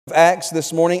Acts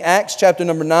this morning, Acts chapter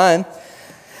number 9.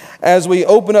 As we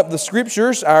open up the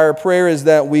scriptures, our prayer is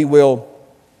that we will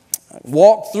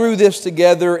walk through this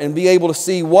together and be able to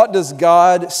see what does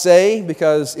God say,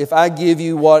 because if I give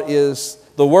you what is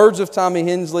the words of Tommy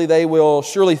Hensley, they will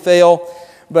surely fail.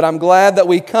 But I'm glad that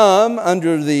we come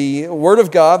under the Word of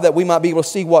God that we might be able to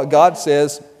see what God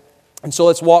says. And so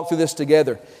let's walk through this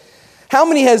together. How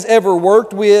many has ever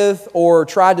worked with or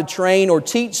tried to train or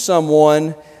teach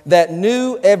someone that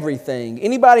knew everything?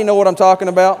 Anybody know what I'm talking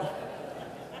about?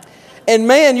 And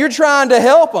man, you're trying to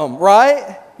help them,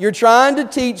 right? You're trying to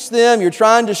teach them. You're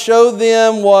trying to show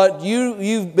them what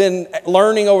you've been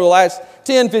learning over the last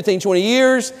 10, 15, 20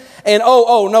 years. And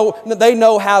no, they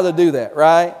know how to do that,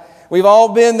 right? We've all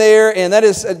been there, and that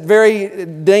is a very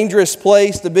dangerous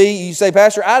place to be. You say,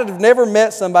 Pastor, I've never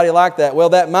met somebody like that. Well,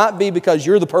 that might be because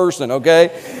you're the person,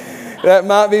 okay? That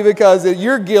might be because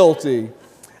you're guilty.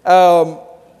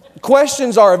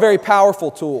 Questions are a very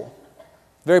powerful tool.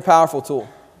 Very powerful tool.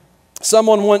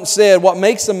 Someone once said, what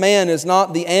makes a man is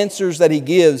not the answers that he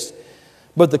gives,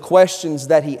 but the questions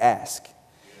that he asks.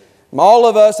 All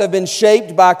of us have been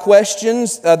shaped by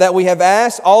questions that we have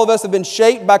asked. All of us have been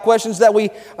shaped by questions that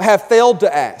we have failed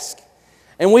to ask.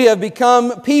 And we have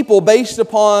become people based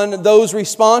upon those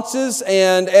responses,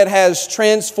 and it has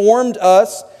transformed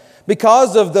us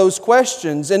because of those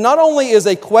questions. And not only is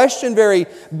a question very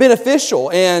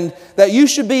beneficial and that you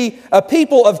should be a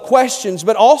people of questions,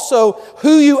 but also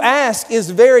who you ask is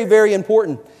very, very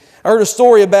important. I heard a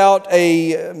story about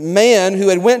a man who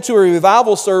had went to a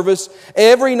revival service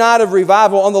every night of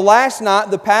revival. On the last night,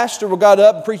 the pastor got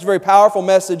up and preached a very powerful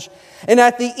message. And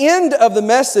at the end of the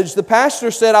message, the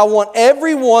pastor said, I want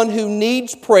everyone who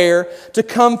needs prayer to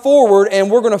come forward,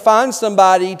 and we're going to find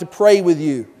somebody to pray with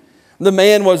you. The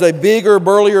man was a bigger,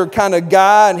 burlier kind of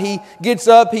guy, and he gets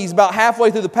up, he's about halfway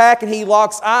through the pack, and he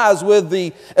locks eyes with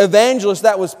the evangelist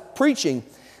that was preaching.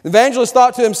 The evangelist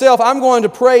thought to himself, I'm going to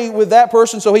pray with that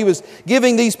person. So he was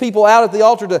giving these people out at the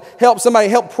altar to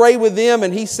help pray with them,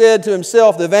 and he said to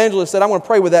himself, the evangelist said, I'm going to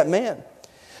pray with that man.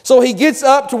 So he gets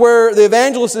up to where the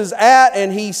evangelist is at,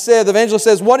 and the evangelist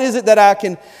says, what is it that I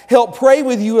can help pray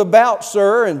with you about,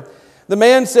 sir? And the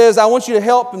man says, I want you to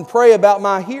help and pray about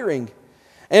my hearing.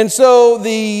 And so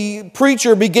the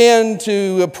preacher began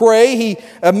to pray. He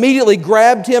immediately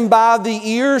grabbed him by the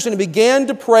ears and began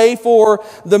to pray for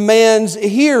the man's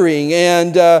hearing.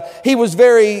 And he was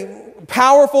very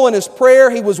powerful in his prayer.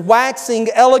 He was waxing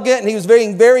elegant, and he was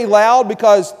very, very loud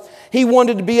because he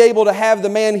wanted to be able to have the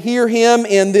man hear him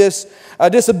in this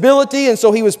disability. And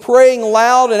so he was praying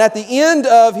loud. And at the end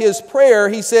of his prayer,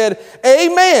 he said,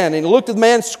 Amen. And he looked at the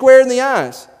man square in the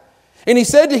eyes. And he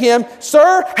said to him,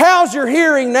 Sir, how's your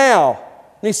hearing now?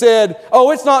 And he said,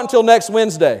 Oh, it's not until next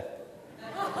Wednesday.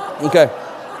 Okay.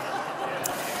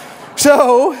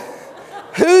 So,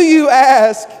 who you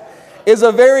ask is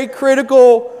a very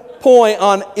critical point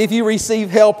on if you receive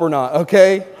help or not,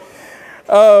 okay?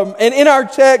 And in our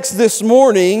text this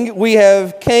morning, we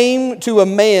have came to a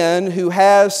man who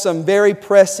has some very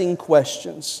pressing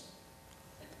questions.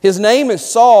 His name is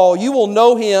Saul. You will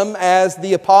know him as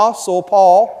the Apostle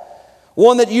Paul.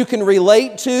 One that you can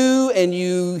relate to, and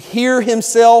you hear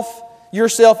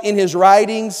yourself in his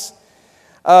writings.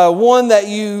 One that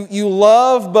you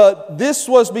love, but this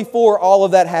was before all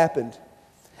of that happened.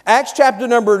 Acts chapter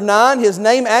number 9, his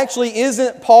name actually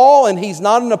isn't Paul, and he's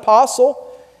not an apostle.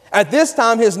 At this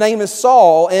time, his name is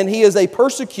Saul, and he is a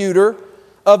persecutor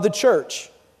of the church.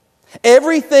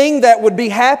 Everything that would be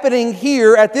happening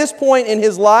here at this point in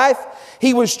his life,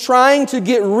 he was trying to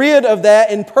get rid of that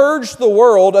and purge the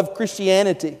world of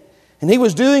Christianity. And he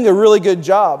was doing a really good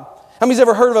job. How many's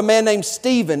ever heard of a man named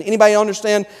Stephen? Anybody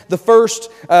understand the first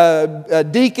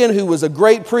deacon who was a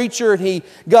great preacher, and he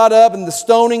got up, and the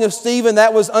stoning of Stephen,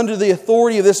 that was under the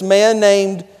authority of this man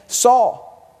named Saul.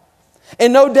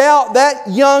 And no doubt that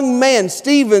young man,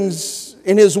 Stephen's,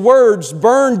 in his words,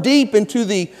 burned deep into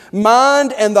the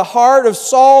mind and the heart of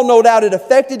Saul. No doubt it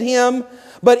affected him.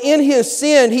 But in his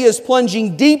sin, he is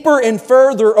plunging deeper and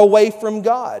further away from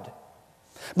God.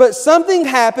 But something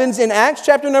happens in Acts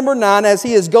chapter number 9 as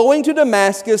he is going to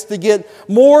Damascus to get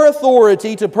more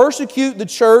authority to persecute the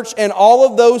church and all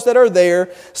of those that are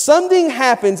there. Something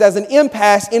happens as an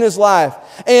impasse in his life.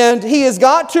 And he has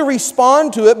got to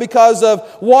respond to it because of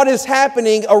what is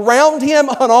happening around him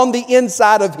and on the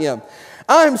inside of him.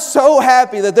 I'm so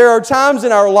happy that there are times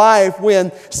in our life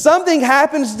when something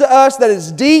happens to us that is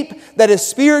deep, that is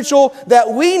spiritual,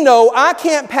 that we know I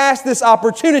can't pass this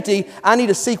opportunity. I need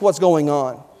to seek what's going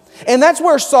on. And that's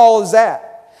where Saul is at.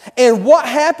 And what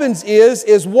happens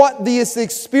is what this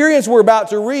experience we're about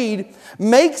to read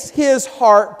makes his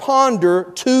heart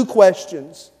ponder two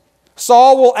questions.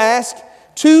 Saul will ask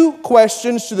two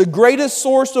questions to the greatest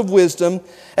source of wisdom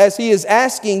as he is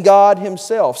asking God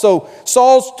himself. So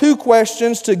Saul's two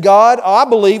questions to God, I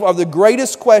believe, are the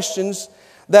greatest questions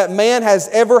that man has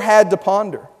ever had to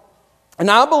ponder.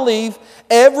 And I believe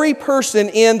every person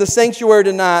in the sanctuary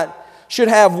tonight should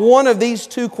have one of these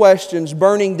two questions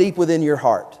burning deep within your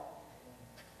heart.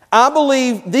 I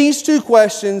believe these two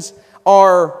questions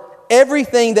are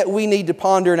everything that we need to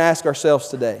ponder and ask ourselves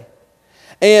today.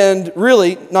 And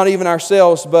really, not even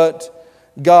ourselves, but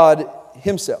God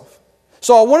himself.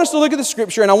 So I want us to look at the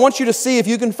Scripture, and I want you to see if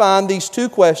you can find these two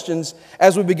questions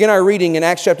as we begin our reading in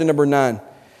Acts chapter number 9.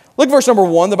 Look at verse number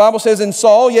 1. The Bible says, "And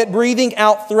Saul, yet breathing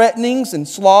out threatenings and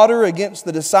slaughter against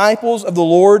the disciples of the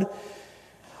Lord,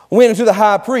 went into the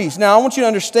high priest." Now, I want you to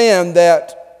understand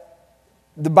that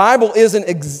the Bible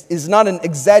is not an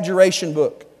exaggeration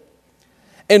book.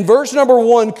 And verse number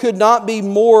 1 could not be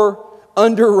more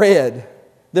underread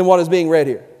than what is being read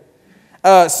here.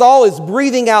 Saul is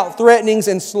breathing out threatenings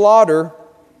and slaughter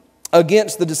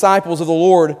against the disciples of the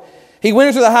Lord. He went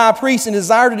into the high priest and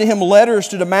desired to him letters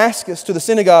to Damascus, to the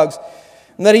synagogues,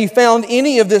 and that he found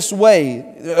any of this way,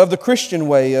 of the Christian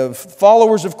way, of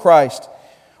followers of Christ,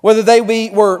 whether they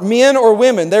were men or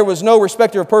women, there was no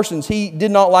respecter of persons. He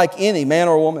did not like any, man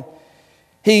or woman.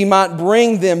 He might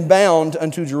bring them bound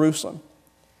unto Jerusalem.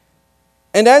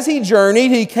 And as he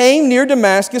journeyed, he came near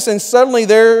Damascus, and suddenly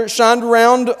there shined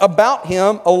round about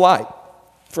him a light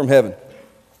from heaven.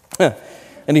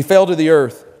 And he fell to the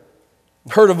earth,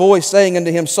 heard a voice saying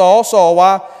unto him, "Saul, Saul,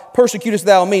 why persecutest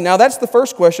thou me?" Now that's the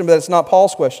first question, but it's not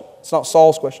Paul's question. It's not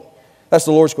Saul's question. That's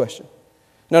the Lord's question.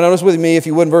 Now notice with me, if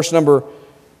you would, in verse number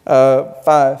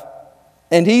 5.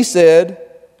 "And he said,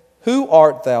 Who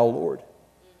art thou, Lord?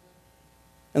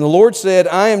 And the Lord said,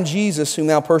 I am Jesus whom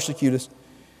thou persecutest.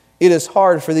 It is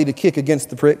hard for thee to kick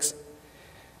against the pricks.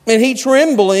 And he,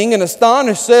 trembling and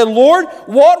astonished, said, Lord,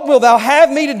 what wilt thou have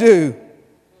me to do?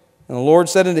 And the Lord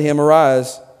said unto him,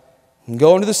 Arise, and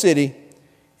go into the city,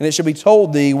 and it shall be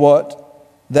told thee what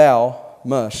thou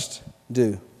must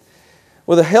do."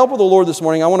 With the help of the Lord this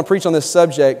morning, I want to preach on this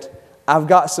subject. I've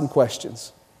got some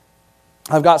questions.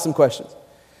 I've got some questions.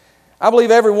 I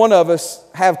believe every one of us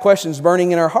have questions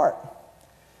burning in our heart.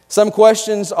 Some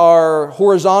questions are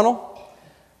horizontal,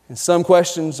 and some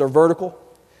questions are vertical.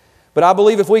 But I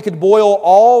believe if we could boil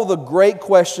all the great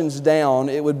questions down,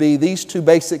 it would be these two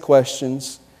basic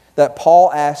questions that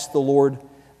Paul asked the Lord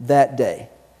that day.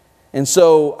 And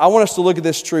so I want us to look at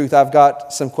this truth. I've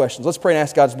got some questions. Let's pray and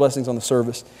ask God's blessings on the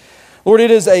service. Lord,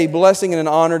 it is a blessing and an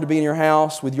honor to be in your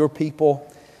house with your people.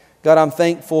 God, I'm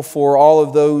thankful for all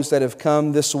of those that have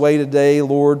come this way today,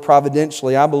 Lord,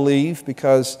 providentially, I believe,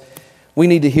 because we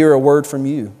need to hear a word from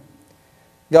you.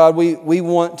 God, we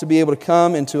want to be able to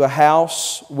come into a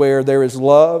house where there is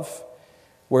love,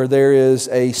 where there is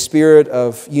a spirit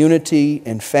of unity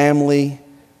and family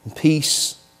and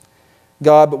peace.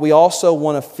 God, but we also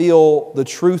want to feel the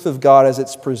truth of God as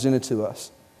it's presented to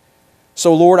us.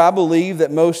 So, Lord, I believe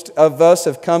that most of us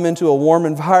have come into a warm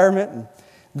environment and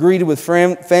greeted with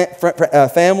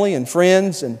family and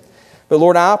friends. But,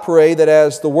 Lord, I pray that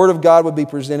as the Word of God would be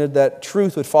presented, that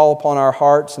truth would fall upon our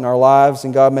hearts and our lives,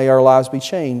 and God, may our lives be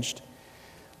changed.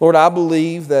 Lord, I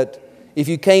believe that if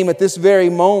you came at this very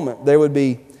moment, there would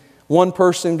be one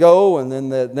person go and then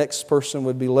the next person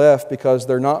would be left because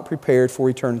they're not prepared for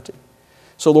eternity.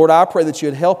 So, Lord, I pray that you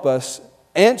would help us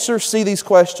see these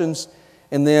questions,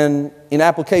 and then in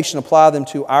application apply them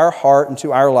to our heart and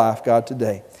to our life, God,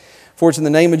 today. For it's in the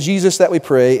name of Jesus that we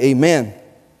pray. Amen.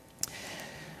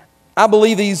 I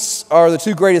believe these are the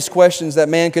two greatest questions that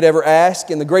man could ever ask,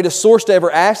 and the greatest source to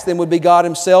ever ask them would be God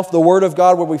himself, the Word of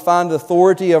God, where we find the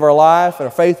authority of our life,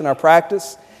 our faith, and our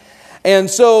practice. And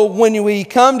so when we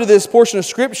come to this portion of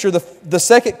Scripture, the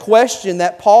second question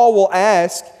that Paul will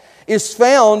ask is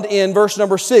found in verse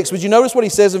number 6. Would you notice what he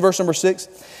says in verse number 6?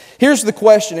 Here's the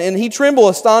question. "And he, trembled,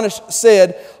 astonished,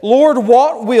 said, Lord,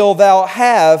 what will thou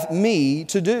have me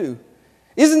to do?"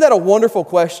 Isn't that a wonderful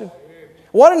question?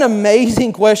 What an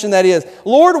amazing question that is.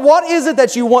 Lord, what is it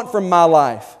that you want from my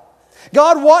life?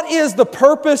 God, what is the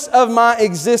purpose of my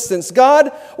existence?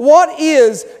 God, what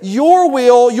is your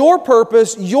will, your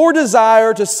purpose, your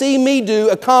desire to see me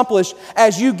accomplish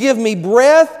as you give me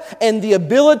breath and the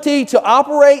ability to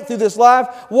operate through this life?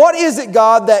 What is it,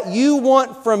 God, that you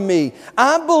want from me?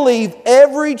 I believe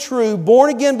every true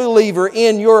born-again believer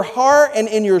in your heart and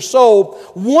in your soul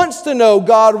wants to know,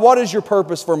 God, what is your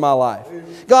purpose for my life?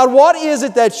 God, what is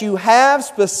it that you have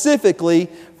specifically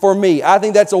for me? I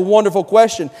think that's a wonderful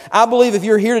question. I believe if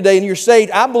you're here today and you're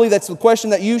saved, I believe that's the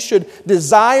question that you should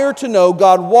desire to know.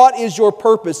 God, what is your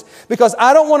purpose? Because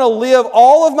I don't want to live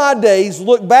all of my days,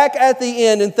 look back at the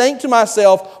end and think to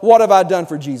myself, what have I done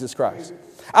for Jesus Christ?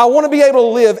 I want to be able to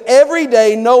live every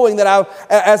day knowing that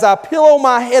as I pillow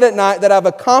my head at night, that I've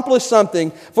accomplished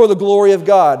something for the glory of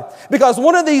God. Because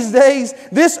one of these days,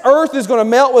 this earth is going to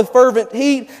melt with fervent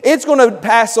heat. It's going to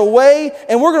pass away,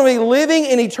 and we're going to be living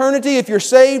in eternity, if you're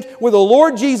saved, with the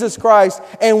Lord Jesus Christ.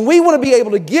 And we want to be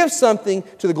able to give something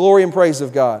to the glory and praise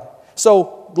of God.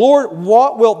 So, Lord,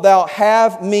 what wilt Thou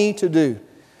have me to do?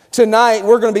 Tonight,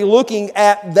 we're going to be looking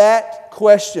at that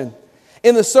question.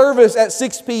 In the service at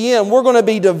 6 p.m., we're going to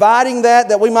be dividing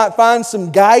that we might find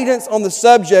some guidance on the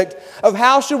subject of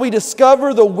how should we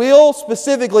discover the will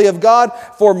specifically of God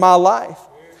for my life.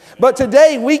 But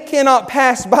today, we cannot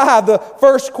pass by the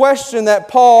first question that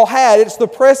Paul had. It's the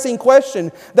pressing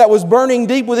question that was burning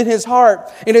deep within his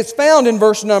heart. And it's found in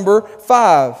verse number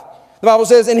 5. The Bible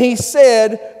says, "And he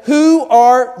said, Who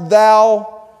art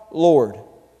thou, Lord?"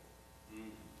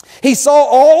 He saw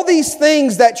all these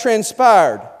things that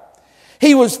transpired.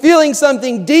 He was feeling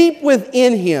something deep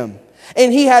within him.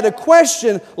 And he had a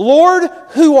question, Lord,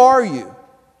 who are you?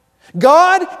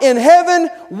 God in heaven,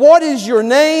 what is your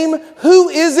name? Who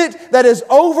is it that is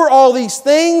over all these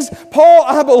things? Paul,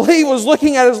 I believe, was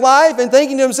looking at his life and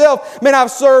thinking to himself, man, I've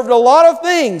served a lot of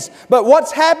things, but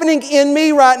what's happening in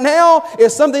me right now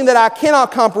is something that I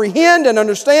cannot comprehend and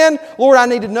understand. Lord, I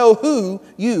need to know who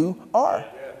you are.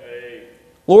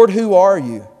 Lord, who are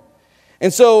you?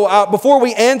 And so before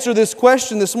we answer this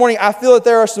question this morning, I feel that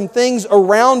there are some things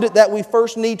around it that we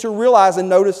first need to realize and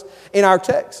notice in our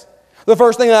text. The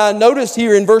first thing that I noticed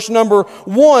here in verse number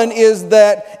 1 is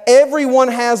that everyone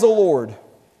has a Lord.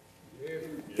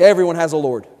 Everyone has a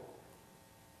Lord.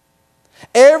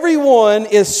 Everyone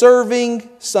is serving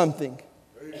something.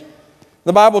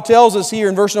 The Bible tells us here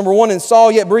in verse number 1, "And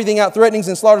Saul, yet breathing out threatenings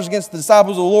and slaughters against the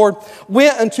disciples of the Lord,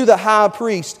 went unto the high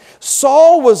priest."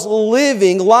 Saul was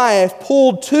living life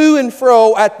pulled to and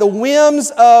fro at the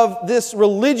whims of this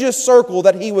religious circle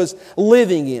that he was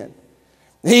living in.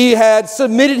 He had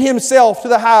submitted himself to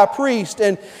the high priest,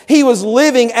 and he was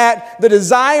living at the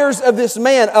desires of this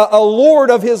man, a lord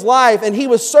of his life, and he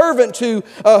was servant to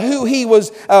who he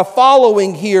was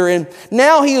following here. And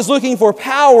now he is looking for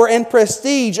power and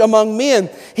prestige among men.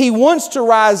 He wants to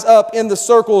rise up in the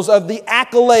circles of the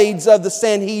accolades of the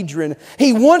Sanhedrin.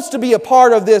 He wants to be a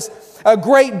part of this a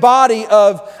great body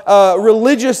of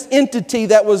religious entity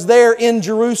that was there in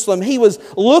Jerusalem. He was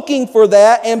looking for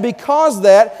that, and because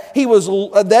that was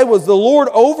the Lord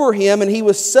over him, and he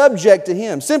was subject to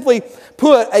him. Simply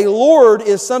put, a Lord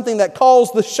is something that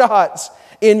calls the shots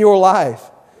in your life.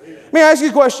 May I ask you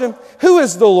a question? Who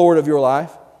is the Lord of your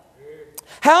life?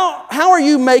 How are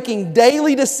you making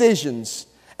daily decisions?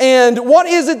 And what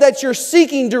is it that you're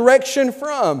seeking direction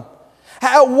from?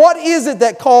 What is it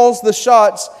that calls the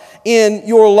shots in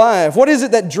your life? What is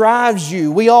it that drives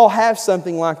you? We all have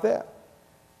something like that.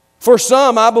 For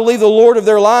some, I believe the Lord of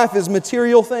their life is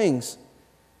material things.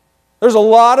 There's a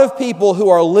lot of people who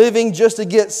are living just to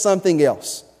get something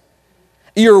else.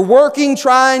 You're working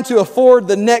trying to afford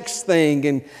the next thing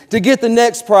and to get the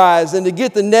next prize and to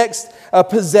get the next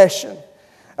possession.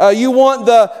 You want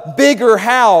the bigger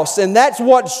house, and that's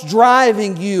what's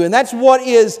driving you, and that's what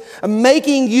is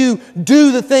making you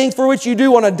do the things for which you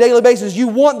do on a daily basis. You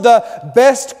want the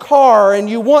best car, and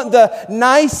you want the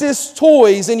nicest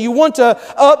toys, and you want to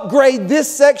upgrade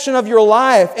this section of your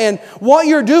life. And what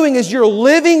you're doing is you're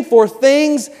living for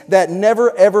things that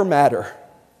never ever matter.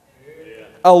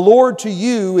 A Lord to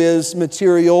you is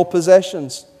material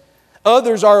possessions.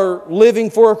 Others are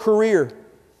living for a career.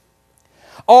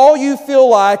 All you feel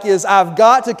like is, I've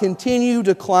got to continue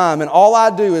to climb. And all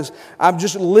I do is, I'm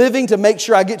just living to make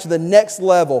sure I get to the next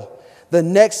level, the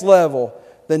next level,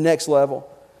 the next level.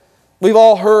 We've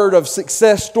all heard of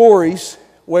success stories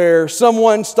where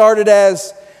someone started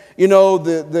as,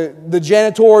 the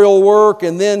janitorial work,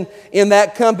 and then in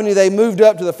that company they moved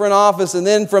up to the front office, and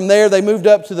then from there they moved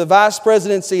up to the vice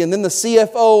presidency, and then the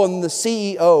CFO and the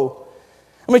CEO.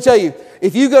 Let me tell you,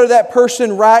 if you go to that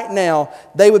person right now,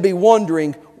 they would be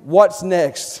wondering, what's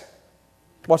next?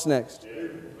 What's next?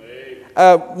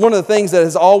 One of the things that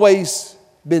has always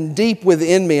been deep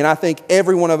within me, and I think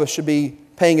every one of us should be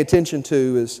paying attention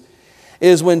to,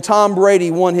 is when Tom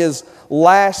Brady won his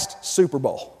last Super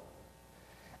Bowl.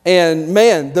 And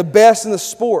man, the best in the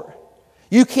sport.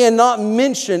 You cannot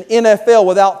mention NFL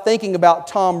without thinking about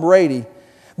Tom Brady.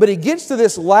 But he gets to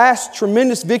this last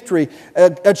tremendous victory,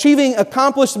 achieving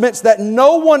accomplishments that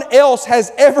no one else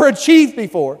has ever achieved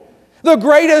before. The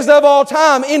greatest of all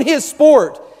time in his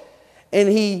sport. and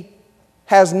he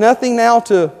has nothing now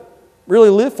to really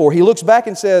live for. He looks back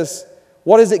and says,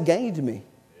 what has it gained to me?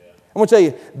 I'm going to tell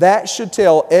you, that should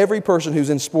tell every person who's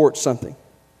in sports something.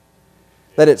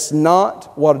 That it's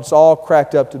not what it's all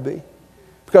cracked up to be.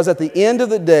 Because at the end of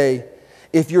the day,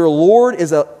 if your Lord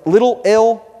is a little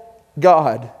L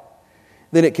God,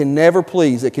 then it can never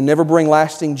please. It can never bring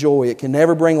lasting joy. It can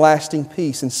never bring lasting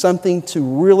peace and something to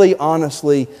really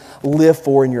honestly live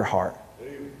for in your heart.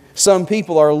 Some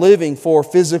people are living for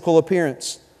physical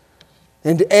appearance.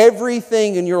 And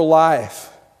everything in your life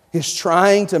is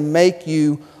trying to make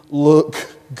you look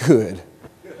good.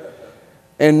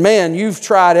 And man, you've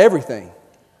tried everything.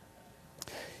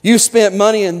 You've spent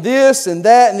money in this and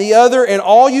that and the other, and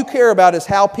all you care about is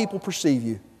how people perceive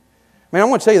you. Man, I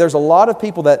want to tell you, there's a lot of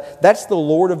people that's the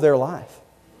Lord of their life.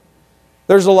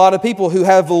 There's a lot of people who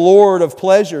have the Lord of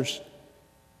pleasures.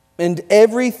 And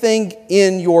everything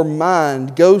in your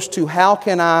mind goes to how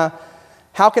can I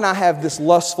have this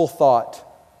lustful thought?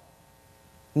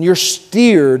 And you're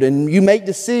steered and you make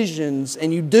decisions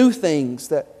and you do things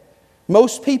that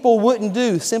most people wouldn't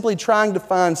do, simply trying to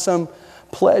find some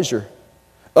pleasure.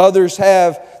 Others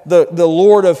have the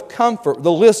Lord of comfort.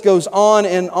 The list goes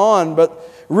on, but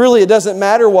really it doesn't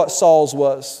matter what Saul's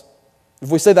was. If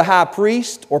we say the high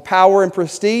priest or power and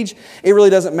prestige, it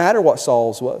really doesn't matter what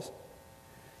Saul's was.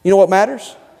 You know what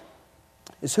matters?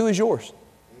 Is who is yours?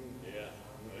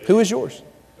 Who is yours?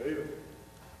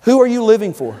 Who are you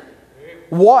living for?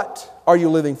 What are you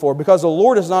living for? Because the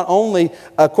Lord is not only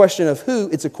a question of who,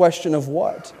 it's a question of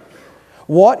what.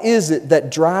 What is it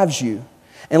that drives you?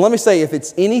 And let me say, if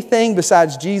it's anything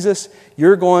besides Jesus,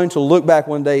 you're going to look back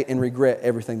one day and regret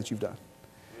everything that you've done.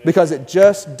 Because it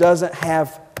just doesn't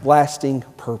have lasting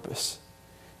purpose.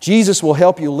 Jesus will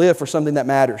help you live for something that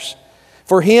matters.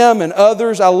 For Him and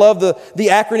others, I love the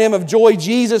acronym of joy.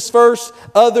 Jesus first,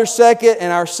 others second,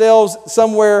 and ourselves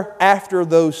somewhere after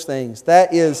those things.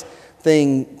 That is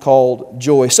thing called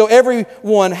joy. So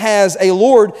everyone has a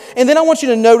Lord. And then I want you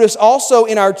to notice also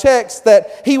in our text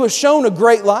that He was shown a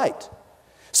great light.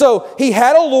 So He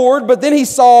had a Lord, but then He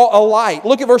saw a light.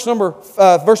 Look at verse number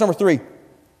 3.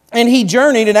 And he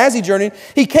journeyed, and as he journeyed,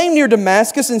 he came near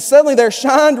Damascus, and suddenly there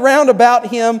shined round about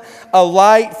him a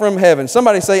light from heaven.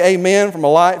 Somebody say amen from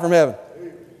a light from heaven.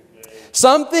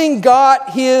 Something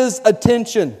got his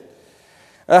attention.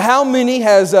 How many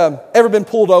has ever been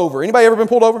pulled over? Anybody ever been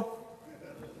pulled over?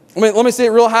 Let me see it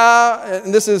real high.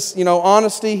 And this is,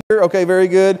 honesty here. Okay, very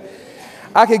good.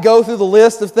 I could go through the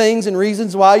list of things and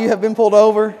reasons why you have been pulled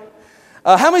over.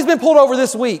 How many's been pulled over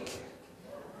this week?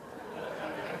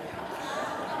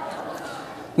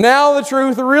 Now the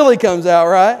truth really comes out,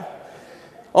 right?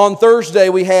 On Thursday,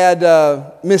 we had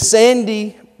Miss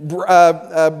Sandy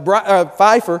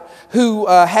Pfeiffer, who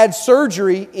had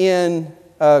surgery in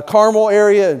Carmel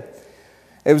area.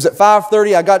 It was at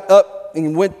 5:30. I got up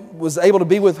and was able to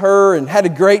be with her and had a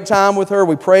great time with her.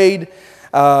 We prayed,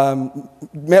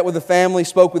 met with the family,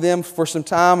 spoke with them for some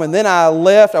time, and then I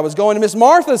left. I was going to Miss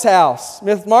Martha's house.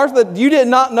 Miss Martha, you did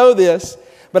not know this,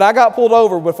 but I got pulled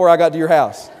over before I got to your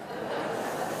house.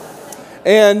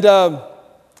 And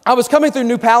I was coming through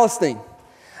New Palestine,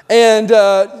 and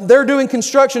they're doing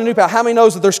construction in New Pal. How many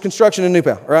knows that there's construction in New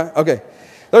Pal, right? Okay.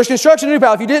 There's construction in New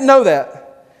Pal, if you didn't know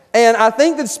that. And I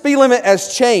think the speed limit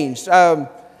has changed.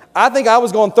 I think I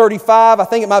was going 35. I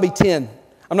think it might be 10.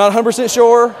 I'm not 100%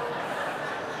 sure.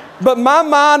 But my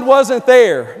mind wasn't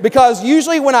there, because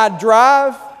usually when I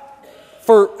drive,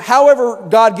 for however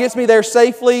God gets me there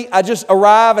safely, I just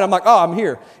arrive and I'm like, oh, I'm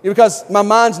here. Because my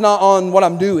mind's not on what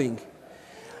I'm doing.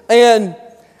 And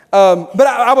but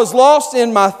I was lost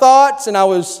in my thoughts, and I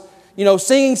was,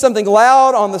 singing something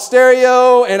loud on the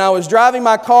stereo, and I was driving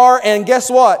my car, and guess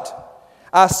what?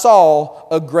 I saw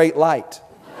a great light.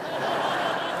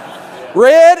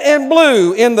 Red and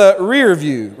blue in the rear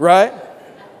view, right?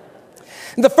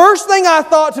 And the first thing I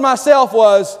thought to myself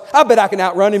was, I bet I can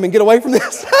outrun him and get away from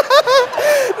this.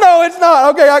 No, it's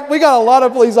not. Okay, we got a lot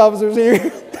of police officers here.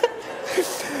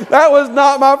 That was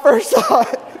not my first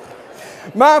thought.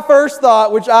 My first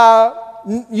thought, which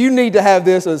you need to have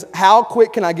this, is how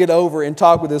quick can I get over and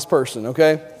talk with this person,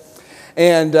 okay?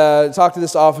 And talk to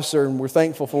this officer, and we're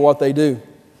thankful for what they do.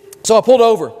 So I pulled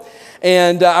over,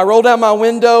 and I rolled down my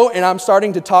window, and I'm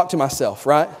starting to talk to myself,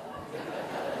 right?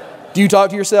 Do you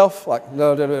talk to yourself? Like,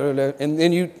 no, and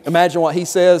then you imagine what he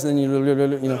says, and you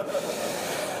know.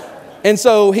 And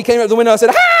so he came up to the window and I said,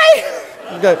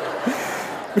 hi! Okay.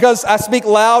 Because I speak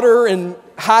louder and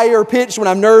higher pitch when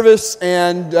I'm nervous,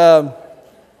 and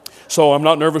so I'm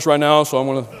not nervous right now, so I'm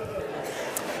going to...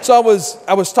 So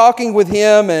I was talking with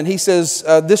him, and he says,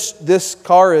 this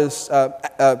car is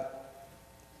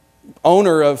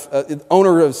owner of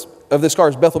this car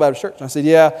is Bethel Baptist Church. And I said,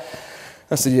 yeah.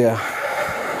 I said, yeah.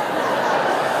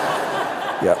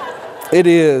 Yeah, it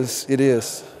is. It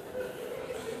is.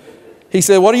 He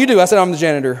said, what do you do? I said, I'm the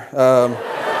janitor.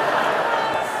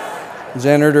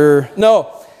 Janitor.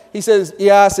 No. He says,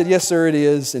 yeah. I said, yes, sir, it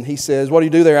is. And he says, what do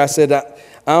you do there? I said,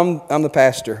 I'm the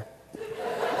pastor.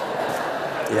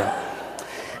 Yeah.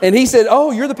 And he said,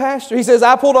 oh, you're the pastor? He says,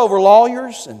 I pulled over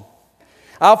lawyers and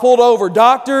I pulled over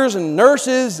doctors and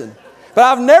nurses, but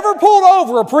I've never pulled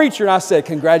over a preacher. And I said,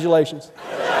 congratulations.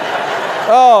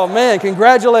 Oh, man,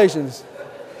 congratulations.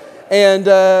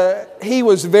 And he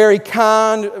was very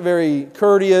kind, very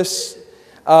courteous.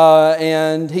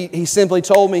 And he simply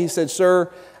told me, he said, sir,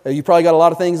 you probably got a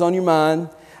lot of things on your mind,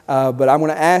 but I'm going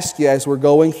to ask you as we're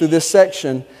going through this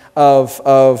section of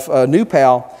New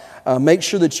Pal, make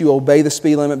sure that you obey the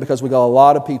speed limit because we got a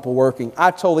lot of people working.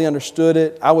 I totally understood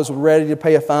it. I was ready to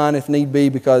pay a fine if need be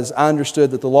because I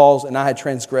understood that the laws and I had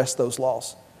transgressed those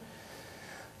laws.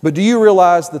 But do you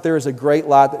realize that there is a great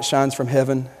light that shines from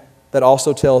heaven that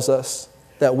also tells us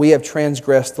that we have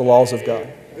transgressed the laws of God?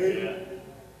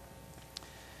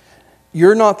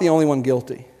 You're not the only one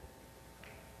guilty.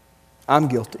 I'm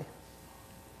guilty.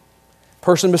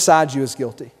 Person beside you is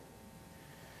guilty.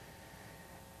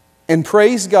 And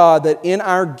praise God that in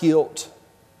our guilt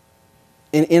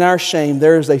and in our shame,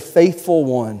 there is a faithful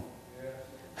one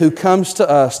who comes to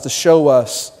us to show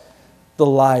us the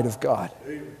light of God.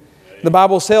 The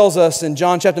Bible tells us in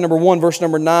John chapter number 1, verse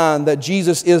number 9, that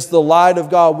Jesus is the light of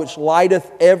God, which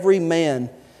lighteth every man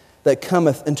that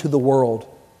cometh into the world.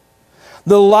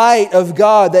 The light of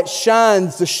God that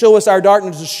shines to show us our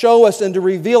darkness, to show us and to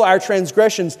reveal our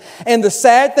transgressions. And the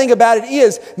sad thing about it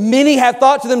is, many have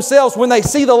thought to themselves when they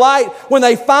see the light, when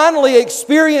they finally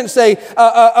experience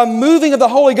a moving of the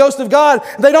Holy Ghost of God,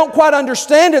 they don't quite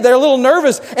understand it. They're a little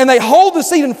nervous and they hold the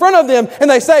seat in front of them and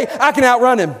they say, I can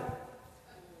outrun him.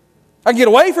 I can get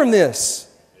away from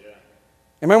this.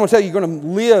 And I'm going to tell you, you're going to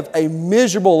live a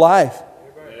miserable life.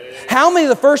 How many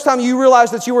the first time you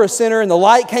realized that you were a sinner and the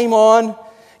light came on,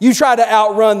 you tried to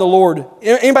outrun the Lord?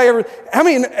 Anybody ever? How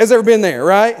many has ever been there,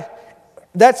 right?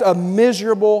 That's a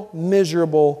miserable,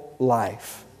 miserable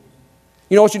life.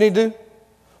 You know what you need to do?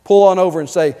 Pull on over and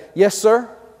say, yes, sir.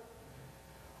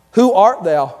 Who art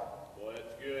thou,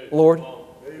 Lord?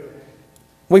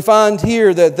 We find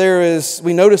here that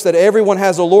we notice that everyone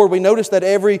has a Lord. We notice that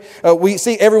we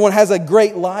see everyone has a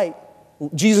great light.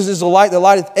 Jesus is the light that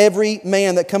lighteth every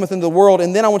man that cometh into the world.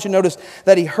 And then I want you to notice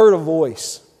that he heard a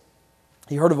voice.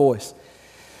 He heard a voice.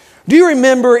 Do you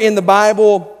remember in the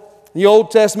Bible, the Old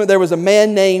Testament, there was a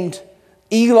man named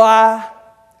Eli?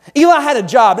 Eli had a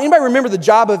job. Anybody remember the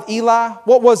job of Eli?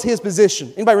 What was his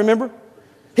position? Anybody remember?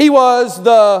 He was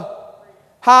the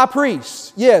high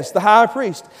priest. Yes, the high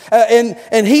priest.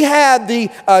 And he had the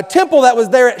temple that was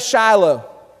there at Shiloh.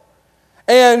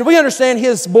 And we understand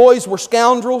his boys were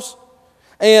scoundrels.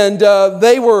 And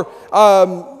they were,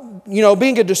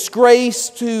 being a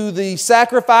disgrace to the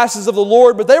sacrifices of the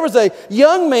Lord. But there was a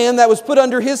young man that was put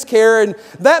under his care, and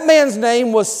that man's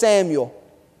name was Samuel.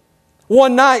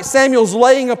 One night, Samuel's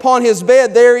laying upon his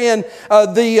bed there in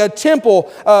the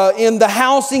temple, in the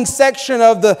housing section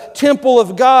of the temple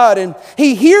of God, and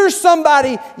he hears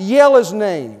somebody yell his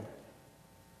name.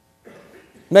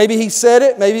 Maybe he said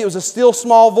it, maybe it was a still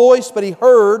small voice, but he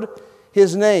heard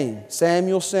his name,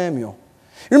 Samuel, Samuel.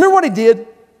 You remember what he did?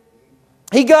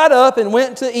 He got up and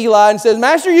went to Eli and said,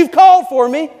 Master, you've called for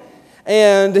me.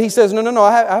 And he says, no,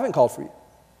 I haven't called for you.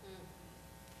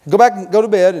 Go back and go to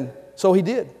bed. And so he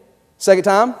did. Second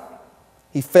time,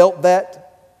 he felt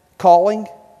that calling.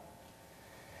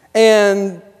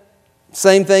 And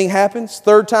same thing happens.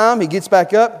 Third time, he gets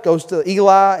back up, goes to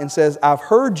Eli and says, I've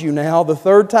heard you now the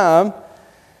third time.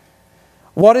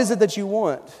 What is it that you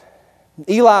want?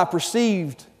 Eli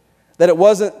perceived that it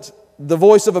wasn't the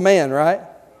voice of a man, right?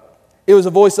 It was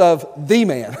a voice of the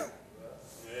man,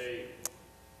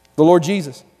 the Lord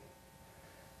Jesus.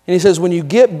 And he says, when you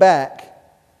get back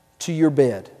to your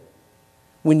bed,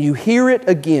 when you hear it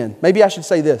again, maybe I should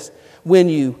say this, when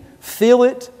you feel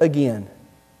it again,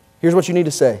 here's what you need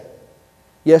to say.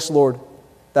 Yes, Lord,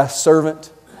 thy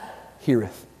servant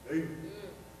heareth.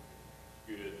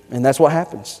 And that's what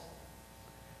happens.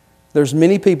 There's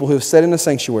many people who have sat in the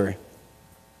sanctuary.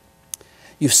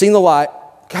 You've seen the light,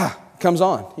 God, it comes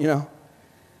on, you know.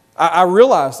 I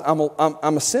realize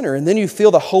I'm a sinner. And then you feel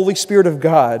the Holy Spirit of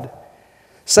God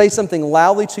say something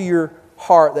loudly to your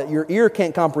heart that your ear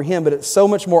can't comprehend, but it's so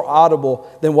much more audible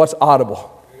than what's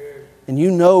audible. And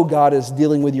you know God is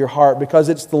dealing with your heart because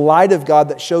it's the light of God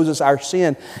that shows us our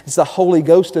sin. It's the Holy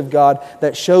Ghost of God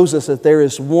that shows us that there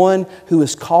is one who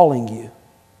is calling you.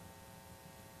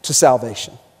 to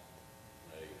salvation.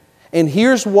 And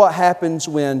here's what happens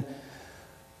when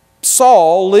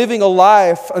Saul, living a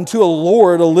life unto a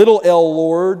Lord, a little L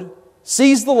Lord,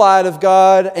 sees the light of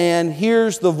God and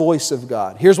hears the voice of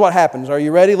God. Here's what happens. Are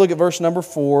you ready? Look at verse number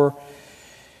 4.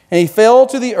 And he fell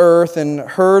to the earth and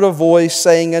heard a voice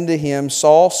saying unto him,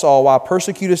 Saul, Saul, why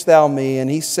persecutest thou me? And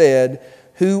he said,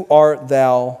 Who art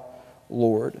thou,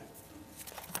 Lord?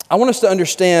 I want us to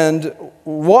understand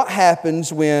what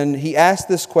happens when he asks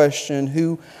this question,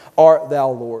 Who art thou,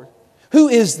 Lord? Who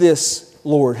is this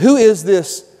Lord? Who is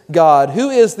this God? Who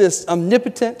is this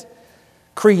omnipotent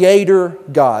Creator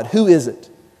God? Who is it?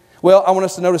 Well, I want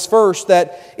us to notice first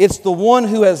that it's the one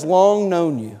who has long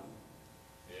known you.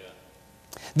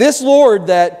 This Lord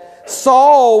that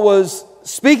Saul was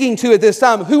speaking to at this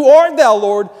time, Who art thou,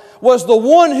 Lord, was the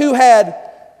one who had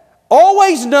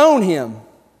always known him.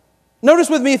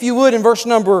 Notice with me, if you would, in verse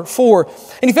number 4.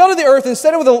 And he fell to the earth and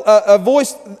said with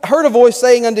heard a voice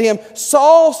saying unto him,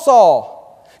 Saul,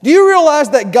 Saul. Do you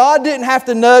realize that God didn't have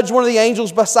to nudge one of the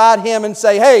angels beside him and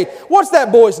say, Hey, what's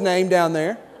that boy's name down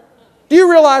there? Do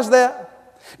you realize that?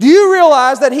 Do you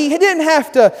realize that he didn't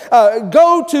have to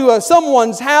go to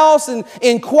someone's house and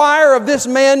inquire of this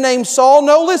man named Saul?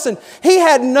 No, listen, he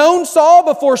had known Saul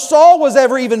before Saul was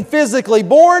ever even physically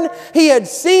born. He had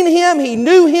seen him. He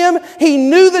knew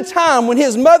the time when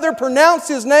his mother pronounced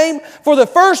his name for the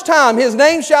first time. His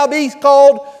name shall be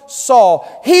called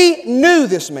Saul. He knew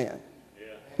this man.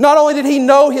 Not only did he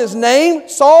know his name,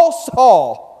 Saul,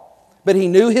 Saul, but he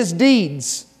knew his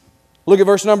deeds. Look at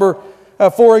verse number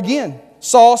 4 again.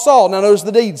 Saul, Saul. Now notice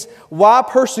the deeds. Why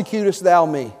persecutest thou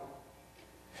me?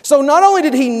 So not only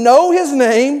did he know his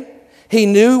name, he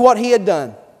knew what he had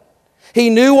done.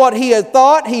 He knew what he had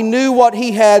thought. He knew what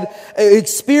he had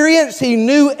experienced. He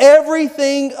knew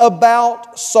everything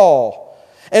about Saul.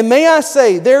 And may I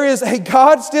say, there is a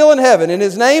God still in heaven, and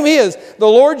His name is the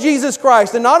Lord Jesus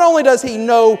Christ. And not only does He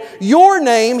know your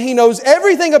name, He knows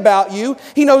everything about you.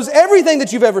 He knows everything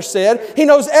that you've ever said. He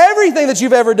knows everything that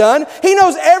you've ever done. He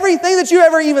knows everything that you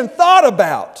ever even thought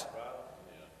about.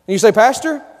 And you say,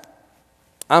 Pastor,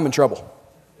 I'm in trouble.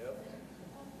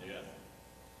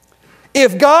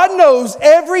 If God knows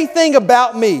everything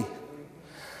about me,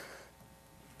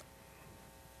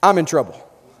 I'm in trouble.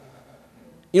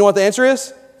 You know what the answer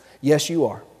is? Yes, you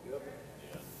are.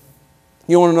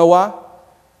 You want to know why?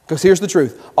 Because here's the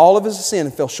truth. All of us have sinned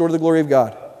and fell short of the glory of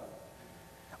God.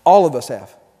 All of us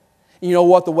have. You know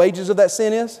what the wages of that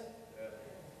sin is?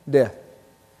 Death.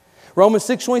 Romans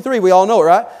 6:23, we all know it,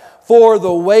 right? For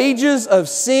the wages of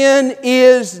sin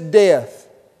is death.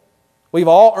 We've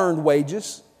all earned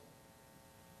wages.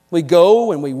 We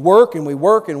go and we work and we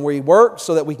work and we work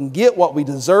so that we can get what we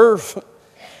deserve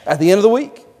at the end of the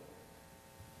week.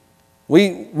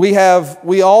 We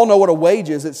all know what a wage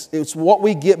is. It's what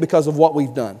we get because of what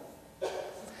we've done.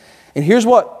 And here's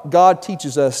what God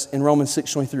teaches us in Romans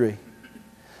 6:23.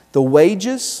 The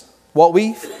wages, what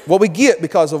we get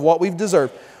because of what we've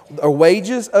deserved, the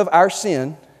wages of our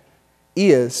sin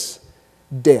is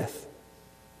death.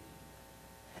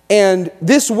 And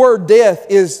this word death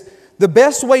is, the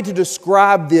best way to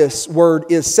describe this word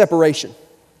is separation.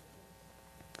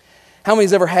 How many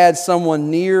has ever had someone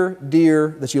near,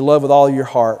 dear, that you love with all your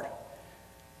heart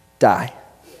die?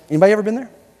 Anybody ever been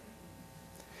there?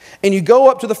 And you go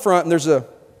up to the front and there's a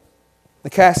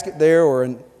casket there or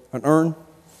an urn.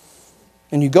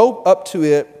 And you go up to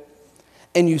it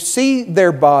and you see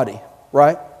their body,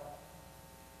 right?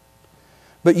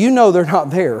 But you know they're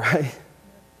not there, right?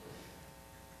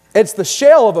 It's the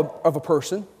shell of a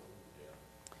person.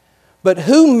 But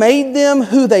who made them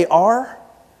who they are?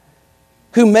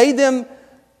 Who made them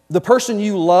the person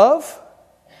you love?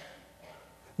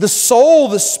 The soul,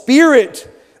 the spirit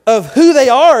of who they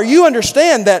are, you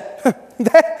understand that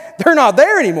they're not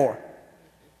there anymore.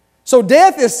 So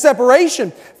death is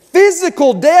separation.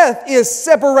 Physical death is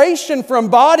separation from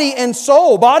body and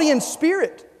soul, body and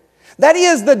spirit. That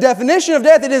is the definition of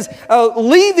death. It is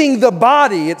leaving the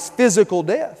body. It's physical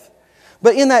death.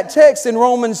 But in that text in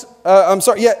Romans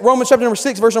chapter number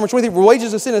 6, verse number 23, for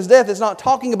wages of sin is death, it's not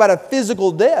talking about a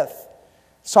physical death.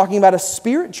 It's talking about a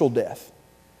spiritual death.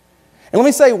 And let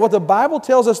me say, what the Bible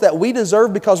tells us that we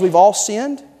deserve because we've all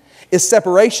sinned is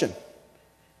separation.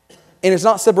 And it's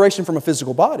not separation from a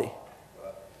physical body.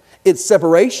 It's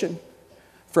separation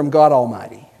from God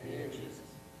Almighty.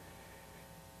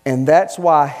 And that's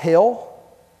why hell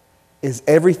is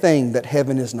everything that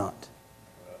heaven is not.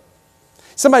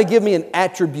 Somebody give me an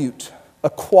attribute, a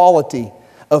quality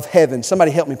of heaven.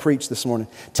 Somebody help me preach this morning.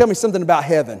 Tell me something about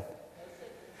heaven.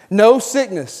 No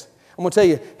sickness. I'm going to tell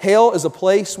you, hell is a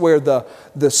place where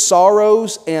the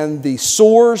sorrows and the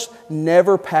sores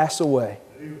never pass away.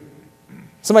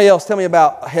 Somebody else tell me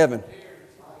about heaven.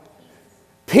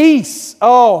 Peace.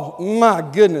 Oh, my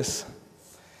goodness.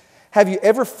 Have you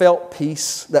ever felt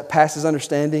peace that passes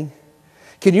understanding?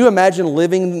 Can you imagine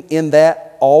living in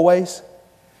that always?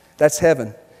 That's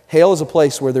heaven. Hell is a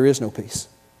place where there is no peace.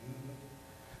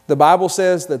 The Bible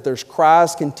says that there's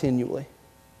cries continually.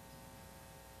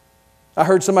 I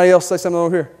heard somebody else say something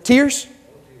over here. Tears?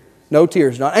 No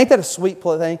tears. No, ain't that a sweet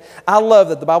thing? I love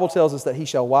that the Bible tells us that He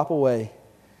shall wipe away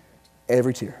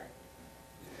every tear.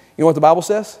 You know what the Bible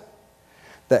says?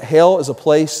 That hell is a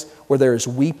place where there is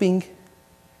weeping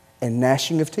and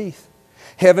gnashing of teeth.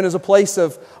 Heaven is a place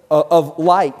of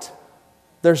light.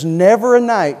 There's never a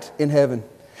night in heaven.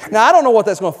 Now, I don't know what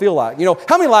that's going to feel like. You know,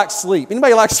 how many like sleep?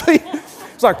 Anybody like sleep?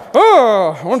 It's like,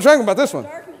 oh, I want to talk about this one.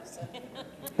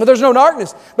 But there's no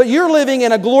darkness. But you're living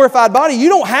in a glorified body. You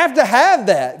don't have to have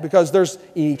that because there's an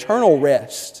eternal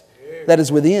rest that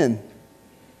is within.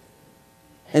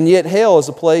 And yet hell is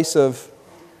a place of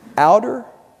outer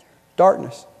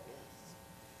darkness.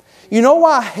 You know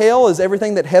why hell is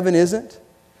everything that heaven isn't?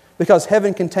 Because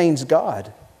heaven contains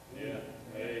God.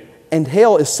 And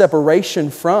hell is separation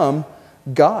from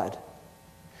God.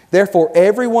 Therefore,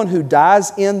 everyone who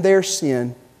dies in their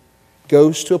sin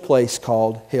goes to a place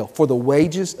called hell. For the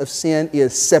wages of sin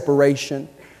is separation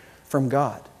from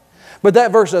God. But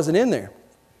that verse doesn't end there.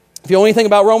 If you know anything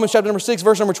about Romans chapter number 6,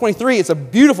 verse number 23, it's a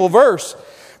beautiful verse.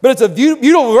 But it's a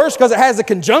beautiful verse because it has a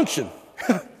conjunction.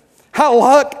 How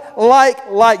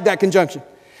like that conjunction.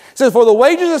 It says, for the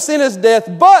wages of sin is death,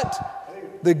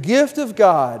 but the gift of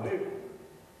God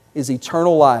is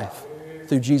eternal life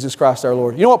through Jesus Christ our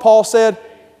Lord. You know what Paul said?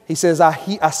 He says,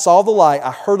 I saw the light,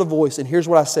 I heard a voice, and here's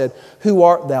what I said. Who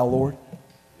art thou, Lord?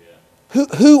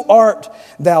 Who art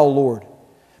thou, Lord?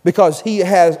 Because he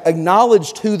has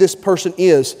acknowledged who this person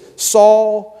is.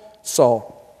 Saul,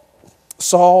 Saul.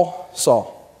 Saul,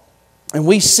 Saul. And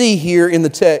we see here in the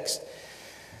text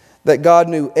that God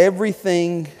knew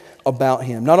everything about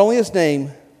him. Not only his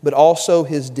name, but also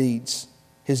his deeds.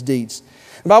 His deeds.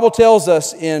 The Bible tells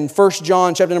us in 1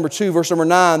 John chapter number 2, verse number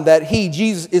 9, that He,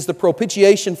 Jesus, is the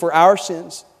propitiation for our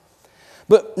sins.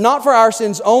 But not for our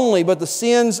sins only, but the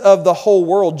sins of the whole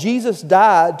world. Jesus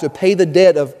died to pay the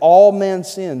debt of all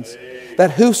man's sins,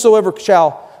 that whosoever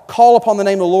shall call upon the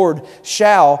name of the Lord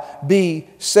shall be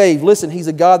saved. Listen, He's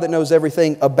a God that knows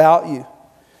everything about you.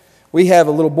 We have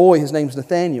a little boy, his name's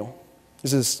Nathaniel.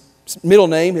 This is his middle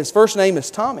name. His first name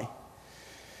is Tommy.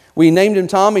 We named him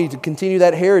Tommy to continue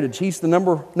that heritage. He's the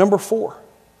number 4.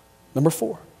 Number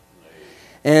 4.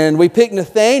 And we picked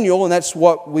Nathaniel, and that's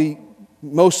what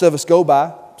most of us go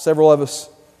by. Several of us,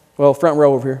 well, front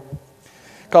row over here,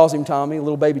 calls him Tommy,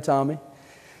 little baby Tommy.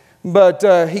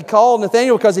 But he called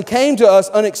Nathaniel because he came to us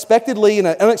unexpectedly in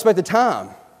an unexpected time.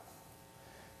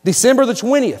 December the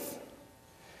 20th.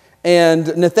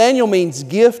 And Nathaniel means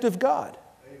gift of God.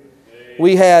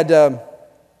 We had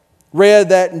read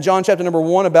that in John chapter number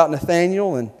 1 about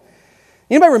Nathaniel. And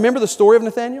anybody remember the story of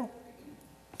Nathaniel?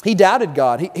 He doubted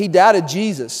God. He doubted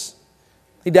Jesus.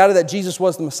 He doubted that Jesus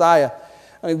was the Messiah.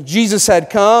 Jesus had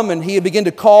come and he had begun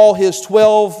to call his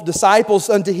 12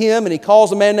 disciples unto him. And he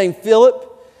calls a man named Philip.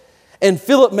 And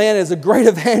Philip, man, is a great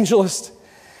evangelist.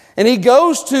 And he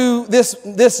goes to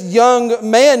this young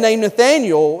man named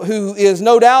Nathaniel, who is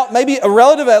no doubt maybe a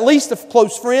relative, at least a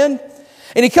close friend.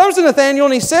 And he comes to Nathaniel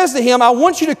and he says to him, I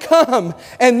want you to come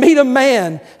and meet a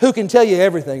man who can tell you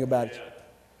everything about it.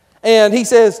 And he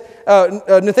says,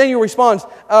 Nathaniel responds,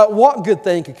 what good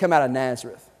thing could come out of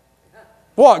Nazareth?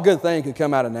 What good thing could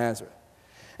come out of Nazareth?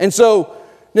 And so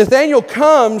Nathaniel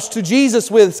comes to Jesus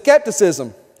with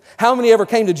skepticism. How many ever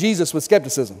came to Jesus with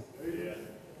skepticism? Yeah.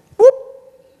 Whoop.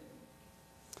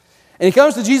 And he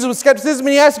comes to Jesus with skepticism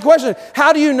and he asks the question,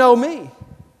 how do you know me?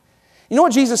 You know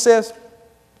what Jesus says?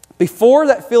 Before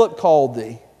that Philip called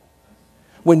thee,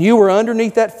 when you were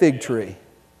underneath that fig tree,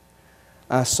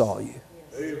 I saw you.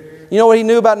 You know what he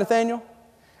knew about Nathaniel?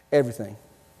 Everything.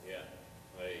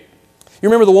 You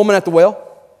remember the woman at the well?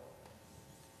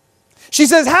 She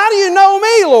says, how do you know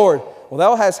me, Lord? Well,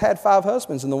 thou hast had 5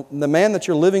 husbands, and the man that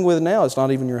you're living with now is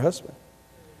not even your husband.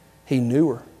 He knew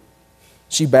her.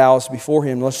 She bows before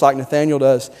him, just like Nathaniel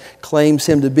does, claims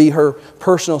him to be her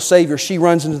personal Savior. She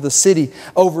runs into the city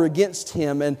over against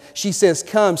him, and she says,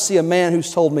 come, see a man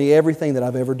who's told me everything that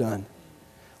I've ever done.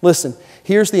 Listen,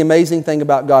 here's the amazing thing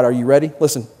about God. Are you ready?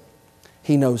 Listen,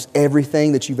 He knows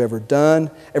everything that you've ever done,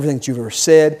 everything that you've ever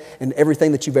said, and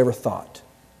everything that you've ever thought.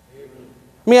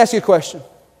 Let me ask you a question.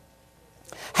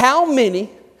 How many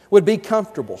would be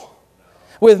comfortable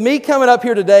with me coming up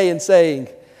here today and saying,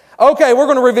 Okay, we're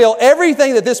going to reveal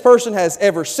everything that this person has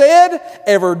ever said,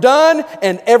 ever done,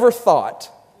 and ever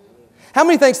thought. How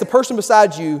many thinks the person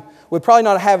beside you would probably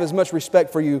not have as much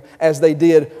respect for you as they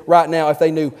did right now if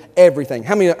they knew everything?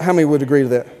 How many would agree to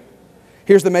that?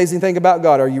 Here's the amazing thing about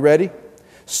God. Are you ready?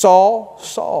 Saul,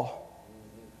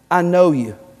 I know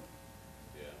you.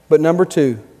 But number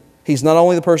two, He's not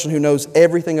only the person who knows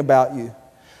everything about you.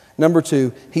 Number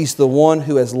two, He's the one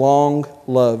who has long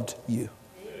loved you.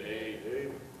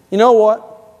 You know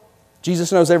what?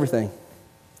 Jesus knows everything.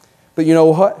 But you know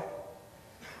what?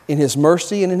 In His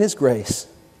mercy and in His grace,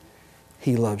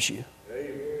 He loves you.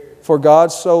 For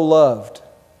God so loved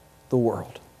the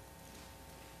world.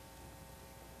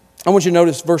 I want you to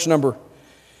notice verse number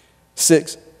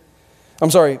 6.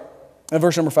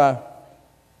 Verse number 5.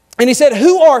 And he said,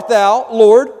 "Who art thou,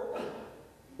 Lord?"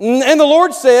 And the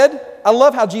Lord said, I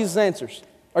love how Jesus answers.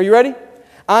 Are you ready?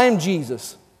 I am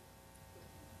Jesus.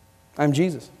 I'm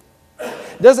Jesus.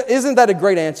 Isn't that a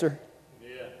great answer?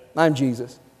 Yeah. I'm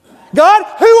Jesus. God,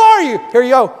 who are you? Here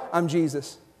you go. I'm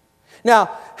Jesus.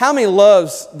 Now, how many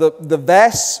loves the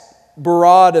vast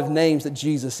broad of names that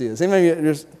Jesus is?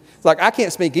 It's like, I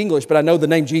can't speak English, but I know the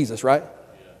name Jesus, right?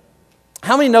 Yeah.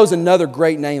 How many knows another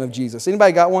great name of Jesus?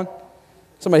 Anybody got one?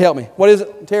 Somebody help me. What is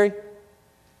it, Terry?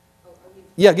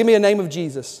 Yeah, give me a name of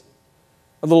Jesus,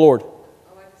 of the Lord.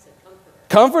 I said Comforter.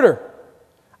 Comforter.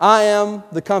 I am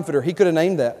the Comforter. He could have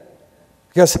named that.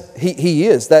 Because he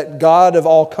is that God of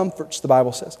all comforts, the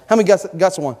Bible says. How many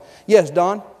got someone? Yes,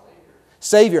 Don?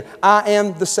 Savior. I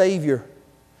am the Savior.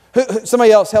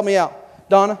 Somebody else help me out.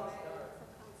 Donna?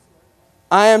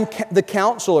 I am the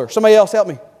Counselor. Somebody else help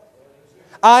me.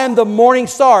 I am the Morning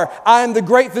Star. I am the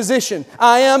Great Physician.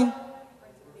 I am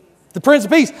the Prince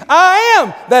of Peace. I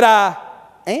am that I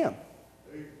am.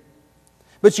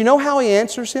 But you know how He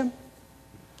answers him?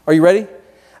 Are you ready?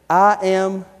 I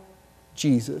am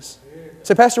Jesus.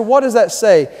 Say, Pastor, what does that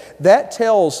say? That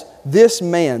tells this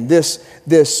man, this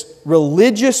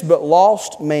religious but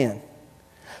lost man,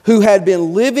 who had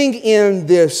been living in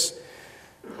this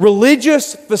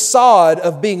religious facade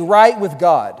of being right with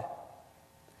God,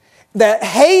 that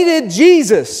hated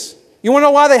Jesus. You want to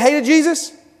know why they hated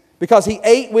Jesus? Because He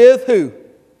ate with who?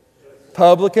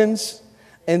 Publicans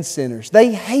and sinners.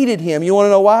 They hated Him. You want to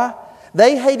know why?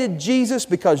 They hated Jesus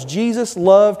because Jesus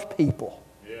loved people.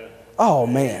 Yeah. Oh,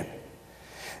 man.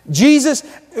 Jesus,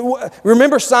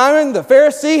 remember Simon the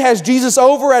Pharisee has Jesus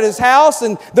over at his house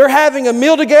and they're having a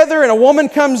meal together, and a woman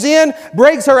comes in,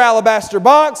 breaks her alabaster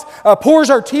box, pours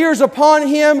her tears upon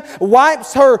him,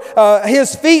 wipes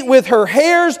his feet with her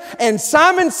hairs, and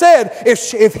Simon said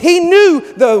if he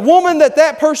knew the woman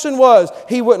that person was,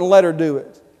 he wouldn't let her do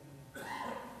it.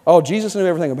 Oh, Jesus knew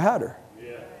everything about her.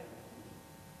 Yeah.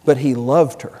 But He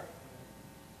loved her.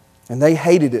 And they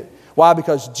hated it. Why?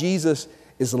 Because Jesus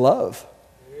is love.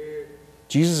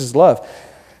 Jesus is love.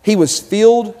 He was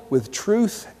filled with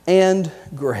truth and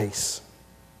grace.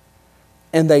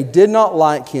 And they did not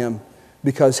like Him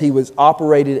because He was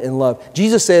operated in love.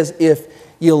 Jesus says, if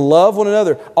you love one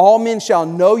another, all men shall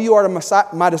know you are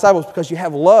my disciples because you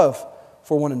have love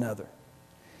for one another.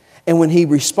 And when He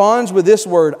responds with this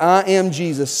word, I am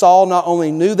Jesus, Saul not only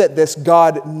knew that this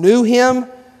God knew him,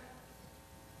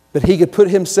 but he could put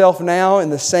himself now in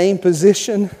the same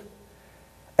position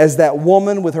as that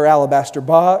woman with her alabaster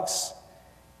box.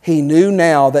 He knew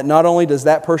now that not only does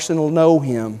that person know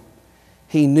him,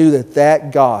 he knew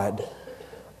that God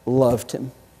loved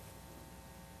him.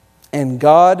 And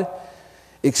God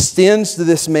extends to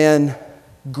this man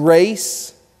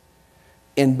grace,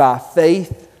 and by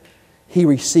faith, he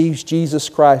receives Jesus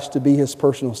Christ to be his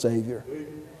personal Savior.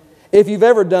 If you've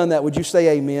ever done that, would you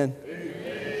say amen?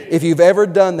 Amen. If you've ever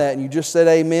done that and you just said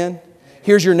amen,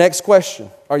 here's your next question.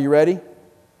 Are you ready?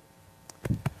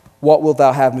 What wilt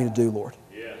thou have me to do, Lord?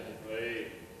 Yeah.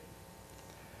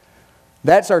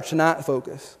 That's our tonight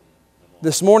focus.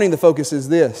 This morning the focus is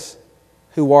this.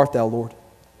 Who art thou, Lord?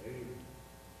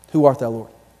 Who art thou,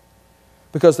 Lord?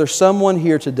 Because there's someone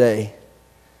here today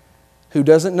who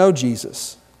doesn't know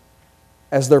Jesus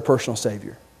as their personal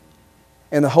Savior.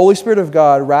 And the Holy Spirit of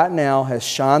God right now has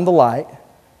shined the light.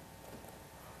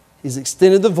 He's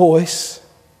extended the voice.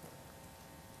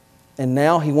 And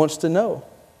now He wants to know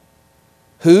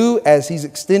who, as He's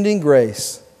extending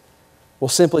grace, will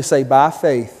simply say, by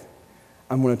faith,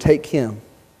 I'm going to take Him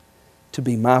to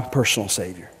be my personal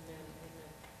Savior.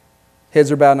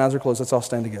 Heads are bowed and eyes are closed. Let's all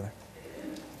stand together.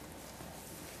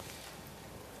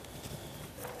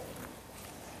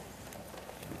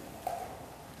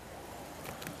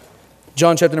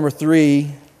 John chapter number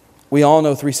 3, we all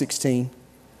know 3:16.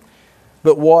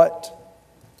 But what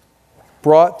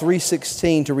brought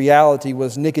 3:16 to reality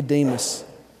was Nicodemus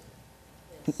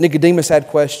Nicodemus had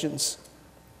questions.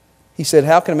 He said,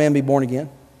 how can a man be born again?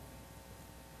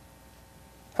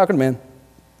 How can a man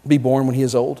be born when he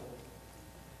is old?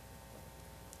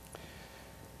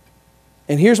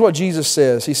 And here's what Jesus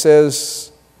says. He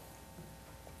says,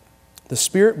 the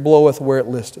Spirit bloweth where it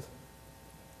listeth.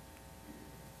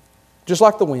 Just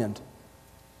like the wind.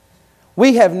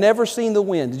 We have never seen the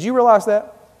wind. Did you realize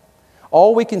that?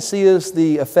 All we can see is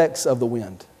the effects of the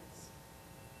wind.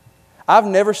 I've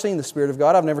never seen the Spirit of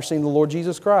God. I've never seen the Lord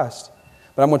Jesus Christ.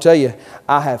 But I'm going to tell you,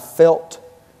 I have felt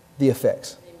the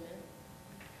effects.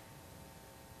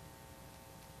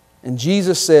 And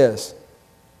Jesus says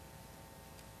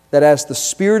that as the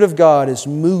Spirit of God is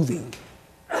moving,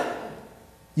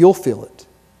 you'll feel it.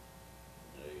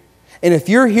 And if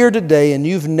you're here today and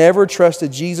you've never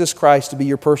trusted Jesus Christ to be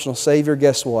your personal Savior,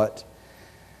 guess what?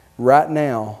 Right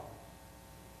now,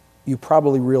 you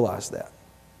probably realize that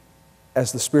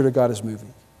as the Spirit of God is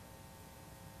moving.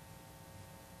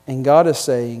 And God is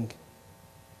saying,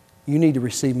 you need to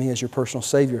receive me as your personal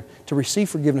Savior, to receive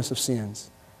forgiveness of sins,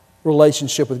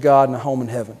 relationship with God, and a home in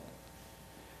heaven.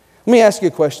 Let me ask you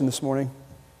a question this morning.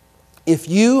 If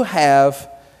you have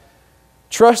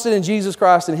trusted in Jesus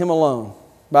Christ and Him alone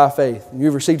by faith, and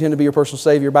you've received Him to be your personal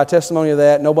Savior, by testimony of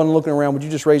that, nobody looking around, would you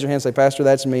just raise your hand and say, Pastor,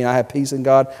 that's me, and I have peace in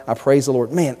God. I praise the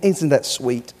Lord. Man, isn't that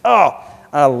sweet? Oh,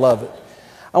 I love it.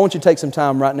 I want you to take some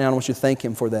time right now, and I want you to thank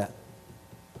Him for that.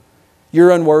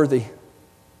 You're unworthy.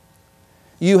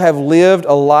 You have lived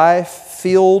a life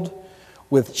filled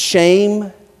with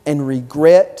shame and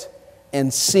regret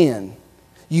and sin.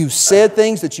 You've said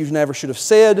things that you never should have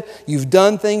said. You've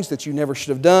done things that you never should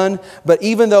have done. But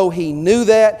even though He knew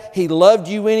that, He loved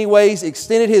you anyways,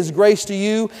 extended His grace to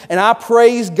you. And I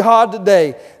praise God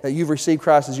today that you've received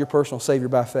Christ as your personal Savior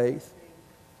by faith.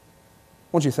 I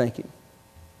want you to thank Him.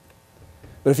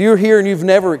 But if you're here and you've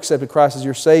never accepted Christ as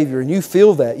your Savior and you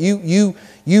feel that,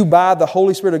 you by the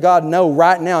Holy Spirit of God know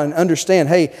right now and understand,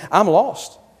 hey, I'm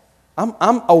lost.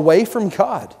 I'm away from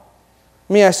God.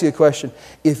 Let me ask you a question.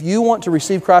 If you want to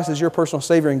receive Christ as your personal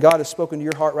Savior and God has spoken to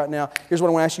your heart right now, here's what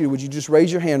I want to ask you. Would you just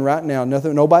raise your hand right now?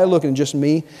 Nobody looking, just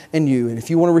me and you. And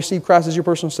if you want to receive Christ as your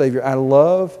personal Savior, I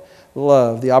love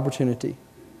the opportunity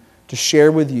to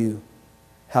share with you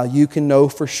how you can know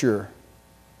for sure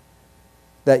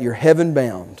that you're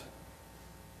heaven-bound,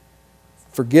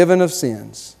 forgiven of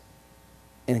sins,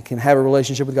 and can have a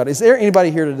relationship with God. Is there anybody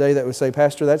here today that would say,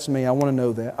 Pastor, that's me, I want to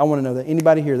know that. I want to know that.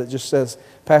 Anybody here that just says,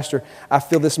 Pastor, I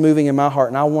feel this moving in my heart,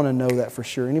 and I want to know that for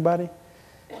sure. Anybody?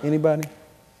 Anybody?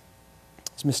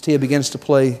 As Miss Tia begins to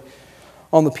play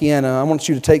on the piano, I want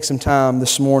you to take some time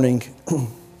this morning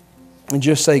and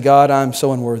just say, God, I'm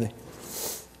so unworthy.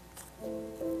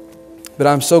 But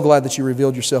I'm so glad that you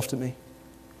revealed yourself to me.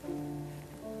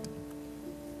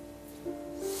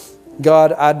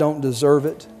 God, I don't deserve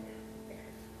it.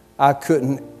 I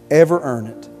couldn't ever earn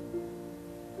it.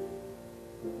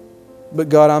 But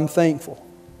God, I'm thankful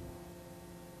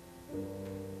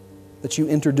that you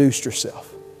introduced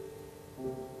yourself.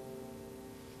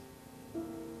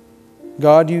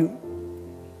 God, you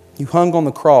hung on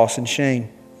the cross in shame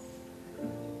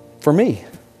for me.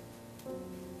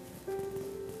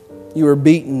 You were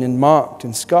beaten and mocked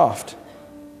and scoffed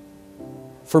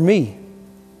for me.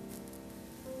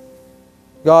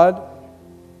 God,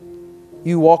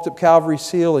 you walked up Calvary's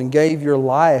hill and gave your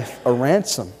life a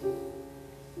ransom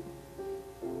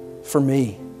for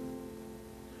me.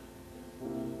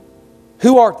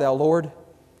 Who art thou, Lord?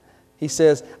 He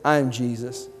says, I am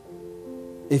Jesus.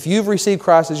 If you've received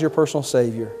Christ as your personal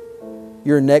Savior,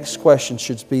 your next question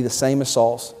should be the same as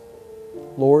Saul's.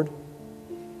 Lord,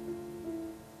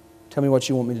 tell me what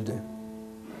you want me to do.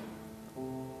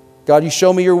 God, you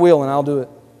show me your will and I'll do it.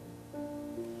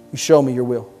 You show me your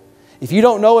will. If you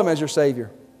don't know Him as your Savior,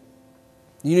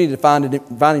 you need to find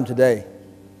Him today.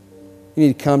 You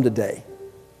need to come today.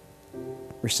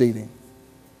 Receive Him.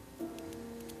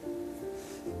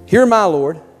 Hear my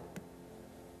Lord.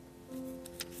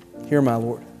 Hear my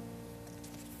Lord.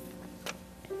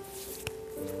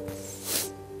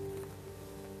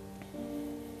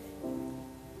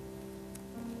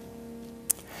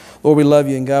 Lord, we love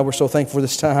you, and God, we're so thankful for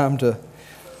this time to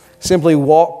simply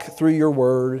walk through your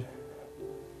word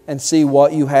and see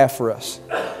what you have for us.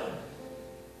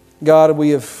 God, we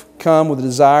have come with a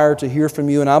desire to hear from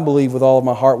you, and I believe with all of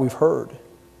my heart we've heard.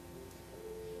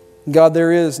 God,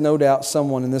 there is no doubt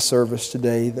someone in this service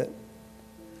today that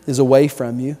is away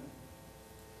from you.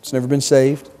 It's never been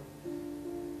saved.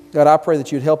 God, I pray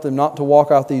that you'd help them not to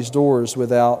walk out these doors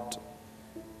without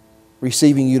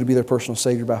receiving you to be their personal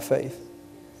Savior by faith.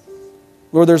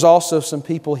 Lord, there's also some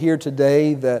people here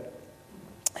today that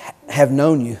have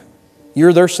known you.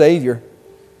 You're their Savior.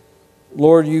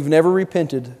 Lord, you've never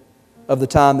repented of the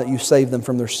time that you saved them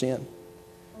from their sin.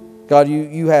 God,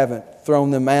 you haven't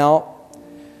thrown them out.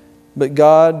 But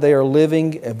God, they are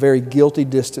living a very guilty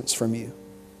distance from you.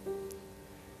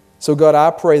 So God,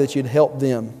 I pray that you'd help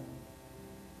them,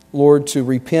 Lord, to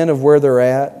repent of where they're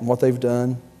at and what they've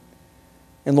done.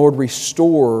 And Lord,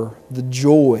 restore the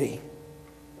joy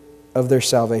of their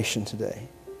salvation today.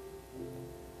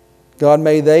 God,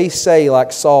 may they say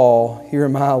like Saul, "Here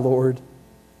am I, Lord.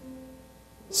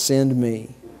 Send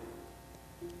me.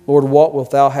 Lord, what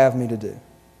wilt thou have me to do?"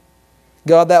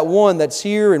 God, that one that's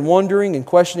here and wondering and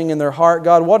questioning in their heart,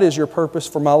 God, what is your purpose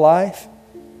for my life?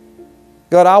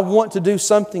 God, I want to do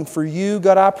something for you.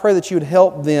 God, I pray that you would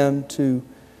help them to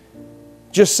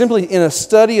just simply in a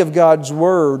study of God's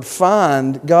Word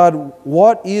find, God,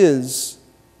 what is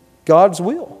God's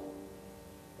will?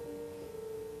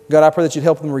 God, I pray that you'd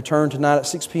help them return tonight at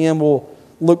 6 p.m. We'll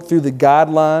look through the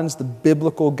guidelines, the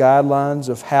biblical guidelines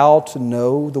of how to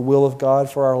know the will of God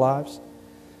for our lives.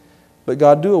 But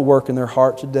God, do a work in their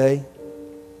heart today.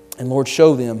 And Lord,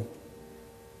 show them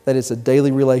that it's a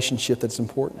daily relationship that's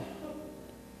important.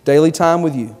 Daily time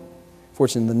with you. For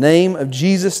it's in the name of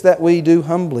Jesus that we do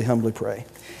humbly pray.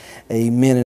 Amen.